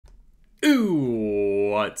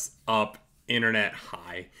Ooh, what's up, internet?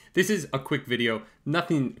 Hi. This is a quick video,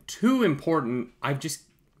 nothing too important. I've just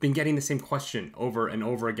been getting the same question over and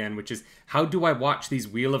over again, which is, how do I watch these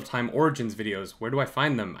Wheel of Time Origins videos? Where do I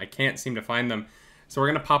find them? I can't seem to find them. So we're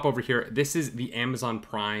gonna pop over here. This is the Amazon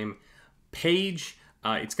Prime page.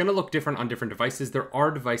 It's gonna look different on different devices. There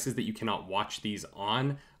are devices that you cannot watch these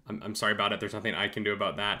on. I'm sorry about it. There's nothing I can do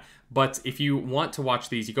about that. But if you want to watch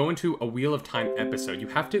these, you go into a Wheel of Time episode. You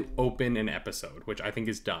have to open an episode, which I think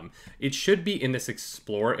is dumb. It should be in this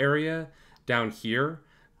Explore area down here,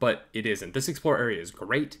 but it isn't. This Explore area is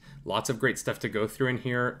great. Lots of great stuff to go through in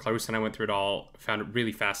here. Clarus and I went through it all, found it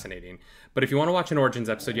really fascinating. But if you want to watch an Origins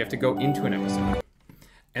episode, you have to go into an episode.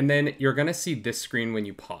 And then you're gonna see this screen when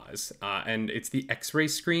you pause, and it's the X-ray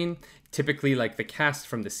screen. Typically, like the cast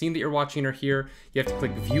from the scene that you're watching are here. You have to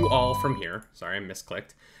click View All from here. Sorry, I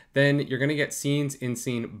misclicked. Then you're gonna get Scenes in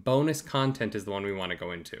Scene. Bonus Content is the one we wanna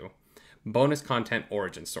go into. Bonus Content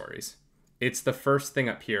Origin Stories. It's the first thing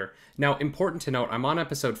up here. Now, important to note, I'm on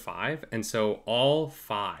episode 5, and so all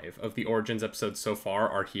 5 of the Origins episodes so far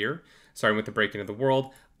are here. Starting with the Breaking of the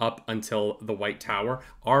World, up until the White Tower.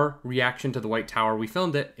 Our reaction to the White Tower, we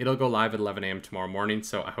filmed it. It'll go live at 11 a.m. tomorrow morning,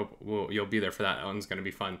 so I hope you'll be there for that. That one's gonna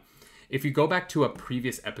be fun. If you go back to a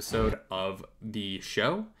previous episode of the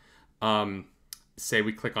show, say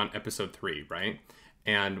we click on episode 3, right?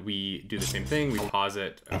 And we do the same thing. We pause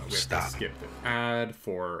it. We have to skip the ad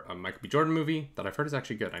for a Michael B. Jordan movie that I've heard is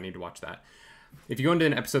actually good. I need to watch that. If you go into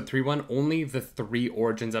an episode 3 one, only the 3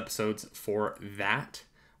 Origins episodes for that,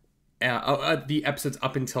 the episodes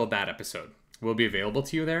up until that episode will be available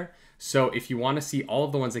to you there. So if you want to see all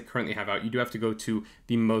of the ones they currently have out, you do have to go to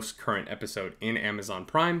the most current episode in Amazon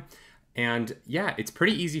Prime. And yeah, it's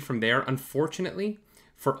pretty easy from there. Unfortunately,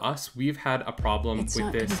 for us, we've had a problem with this. It's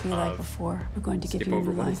not going to be like before. We're going to give you a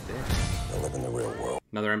new life. I live in the real world.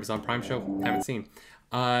 Another Amazon Prime show, haven't seen.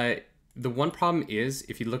 The one problem is,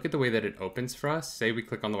 if you look at the way that it opens for us, say we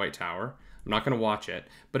click on the White Tower, I'm not going to watch it,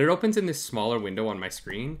 but it opens in this smaller window on my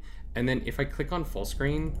screen. And then if I click on full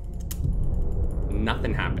screen,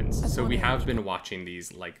 nothing happens. So we have been watching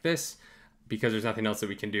these like this because there's nothing else that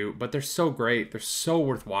we can do, but they're so great. They're so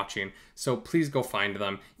worth watching. So please go find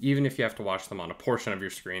them, even if you have to watch them on a portion of your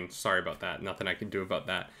screen. Sorry about that. Nothing I can do about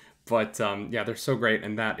that. But yeah, they're so great,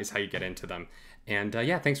 and that is how you get into them. And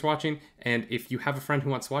yeah, thanks for watching. And if you have a friend who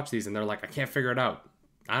wants to watch these and they're like, I can't figure it out,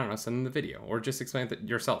 I don't know, send them the video or just explain it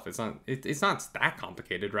yourself. It's not that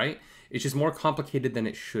complicated, right? It's just more complicated than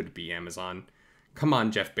it should be, Amazon. Come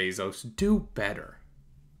on, Jeff Bezos, do better.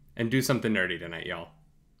 And do something nerdy tonight, y'all.